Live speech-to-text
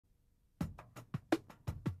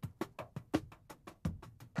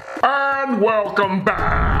And welcome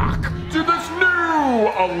back to this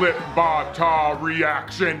new Alip Ba Ta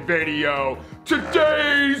reaction video.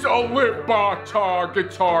 Today's Alip Ba Ta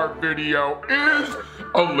guitar video is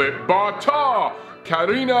Alip Ba Ta,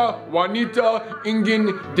 Karena Wanita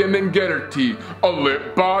Ingin Dimengerti,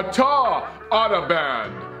 Alip Ba Ta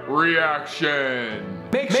Band reaction.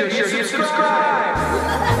 Make sure you subscribe.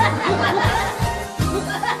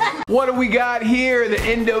 What do we got here?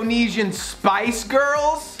 The Indonesian Spice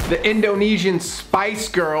Girls? The Indonesian Spice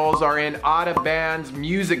Girls are in Band's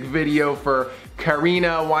music video for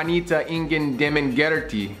Karena Wanita Ingin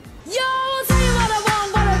Dimengerti. Yo, I'll tell you what I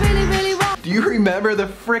want, what I really want. Do you remember the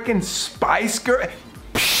frickin' Spice Girl?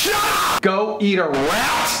 Go eat a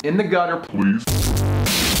rat in the gutter, please.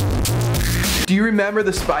 Do you remember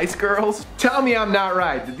the Spice Girls? Tell me I'm not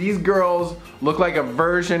right. Did these girls look like a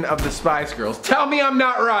version of the Spice Girls? Tell me I'm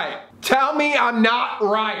not right. Tell me I'm not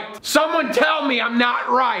right. Someone tell me I'm not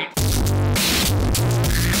right.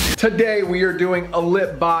 Today we are doing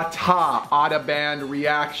Alip Ba Ta Band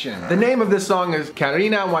reaction. The name of this song is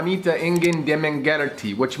Karena Wanita Ingin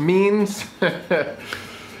Dimengerti, which means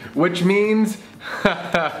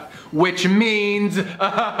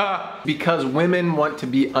because women want to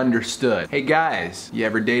be understood. Hey guys, you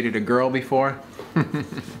ever dated a girl before?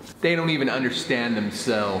 They don't even understand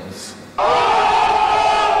themselves.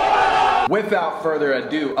 Without further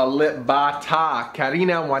ado, Alip Ba Ta,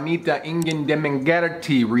 Karena Wanita Ingin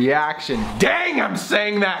Dimengerti reaction. Dang, I'm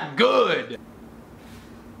saying that good!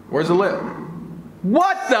 Where's Alip?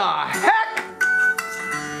 What the heck?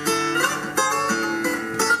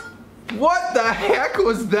 What the heck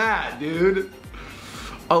was that, dude?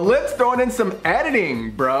 Alip's throwing in some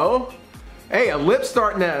editing, bro. Hey, Alip's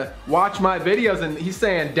starting to watch my videos and he's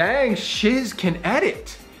saying, dang, Shiz can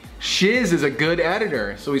edit. Shiz is a good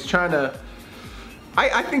editor, so he's trying to...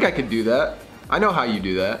 I think I could do that. I know how you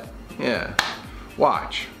do that. Yeah.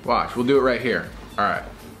 Watch, we'll do it right here. All right,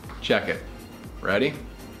 check it. Ready?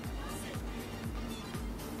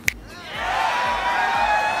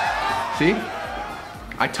 See?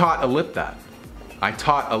 I taught Alip that. I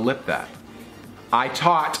taught Alip that. I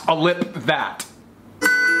taught Alip that.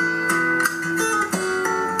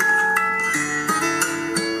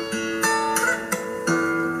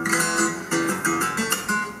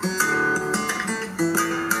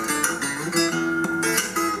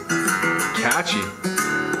 Catchy.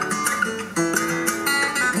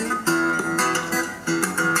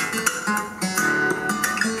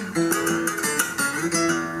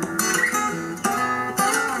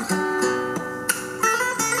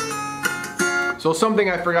 So something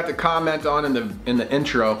I forgot to comment on in the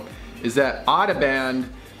intro is that Band,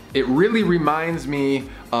 it really reminds me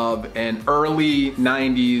of an early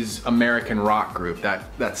 90s American rock group.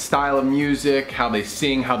 That style of music, how they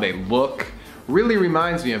sing, how they look, really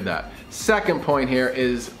reminds me of that. Second point here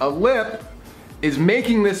is Alip is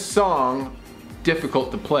making this song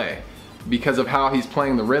difficult to play because of how he's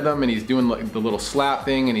playing the rhythm and he's doing like the little slap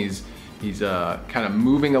thing and he's kind of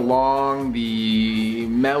moving along the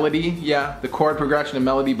melody, the chord progression and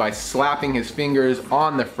melody by slapping his fingers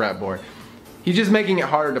on the fretboard. He's just making it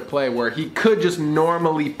harder to play where he could just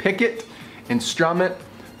normally pick it and strum it,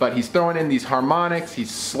 but he's throwing in these harmonics,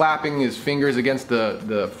 he's slapping his fingers against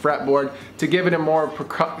the fretboard to give it a more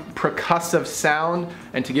percussive sound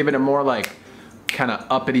and to give it a more like kind of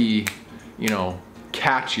uppity, you know,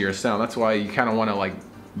 catchier sound. That's why you kind of want to like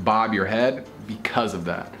bob your head because of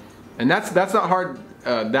that. And that's not hard,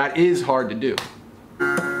 that is hard to do.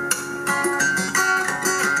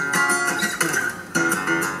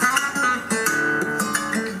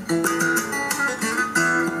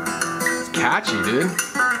 It's catchy, dude.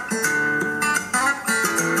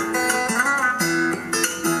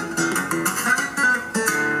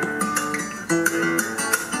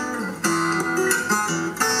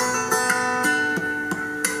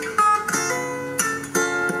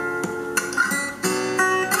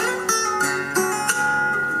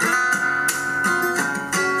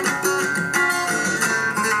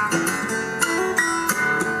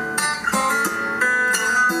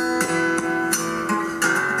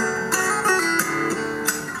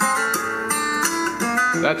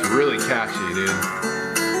 That's really catchy, dude.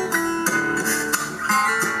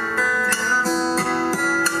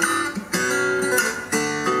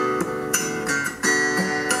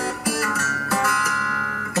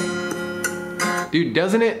 Dude,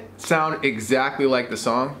 doesn't it sound exactly like the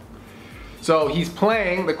song? So he's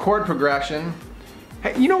playing the chord progression.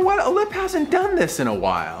 Hey, you know what? Alip hasn't done this in a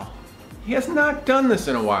while. He has not done this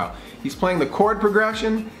in a while. He's playing the chord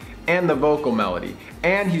progression and the vocal melody.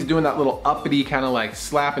 And he's doing that little uppity kind of like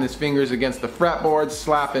slapping his fingers against the fretboard,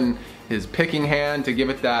 slapping his picking hand to give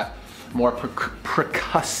it that more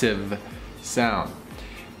percussive sound.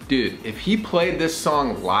 Dude, if he played this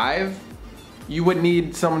song live, you wouldn't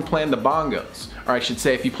need someone playing the bongos. Or I should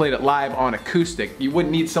say, if you played it live on acoustic, you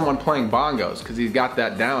wouldn't need someone playing bongos because he's got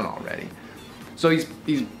that down already. So he's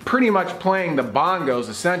pretty much playing the bongos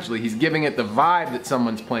essentially. He's giving it the vibe that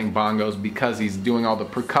someone's playing bongos because he's doing all the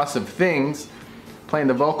percussive things, playing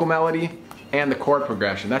the vocal melody and the chord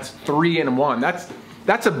progression. That's 3 in 1. That's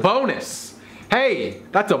a bonus. Hey,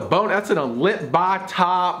 that's a bonus. That's an Alip Ba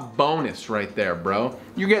Ta bonus right there, bro.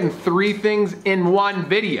 You're getting 3 things in 1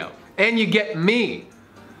 video. And you get me.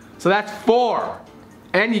 So that's 4.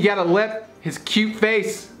 And you get Alip, his cute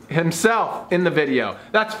face himself in the video.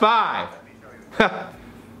 That's 5.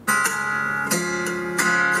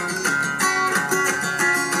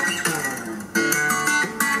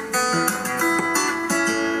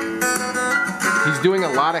 He's doing a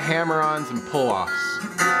lot of hammer-ons and pull-offs.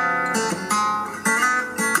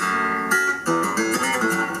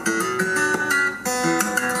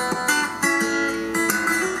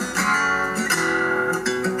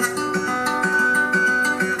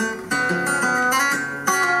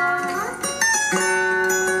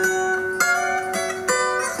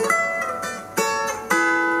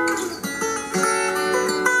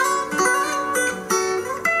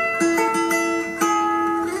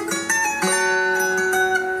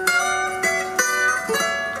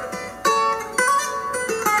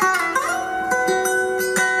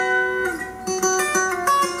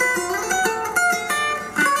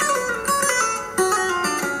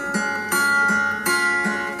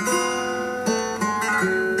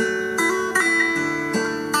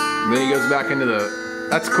 Then he goes back into the,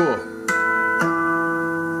 that's cool.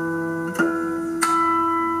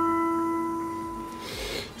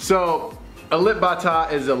 So, Alip Ba Ta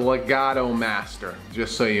is a legato master,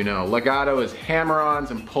 just so you know. Legato is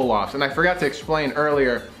hammer-ons and pull-offs. And I forgot to explain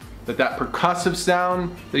earlier that that percussive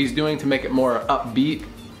sound that he's doing to make it more upbeat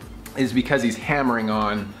is because he's hammering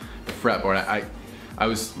on the fretboard.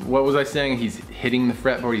 What was I saying? He's hitting the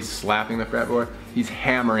fretboard, he's slapping the fretboard. He's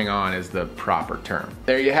hammering on is the proper term.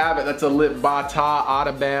 There you have it, that's Alip Ba Ta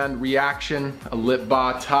Audiband reaction. Alip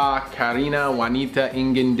Ba Ta Karena Wanita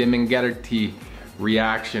Ingin Dimengerti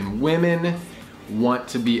reaction. Women want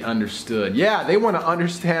to be understood. Yeah, they want to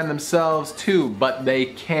understand themselves too, but they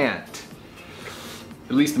can't.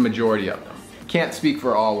 At least the majority of them. Can't speak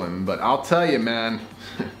for all women, but I'll tell you, man,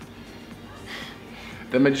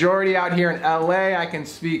 the majority out here in LA I can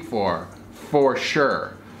speak for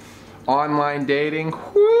sure. Online dating,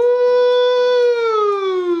 woo!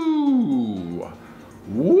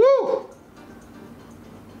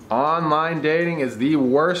 Online dating is the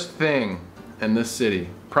worst thing in this city.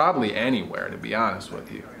 Probably anywhere, to be honest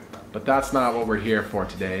with you. But that's not what we're here for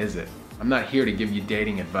today, is it? I'm not here to give you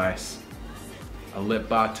dating advice. Alip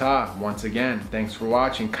Ba Ta, once again, thanks for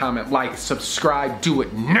watching. Comment, like, subscribe, do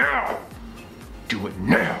it now! Do it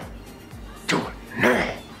now! Do it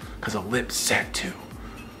now! Because Alip said to.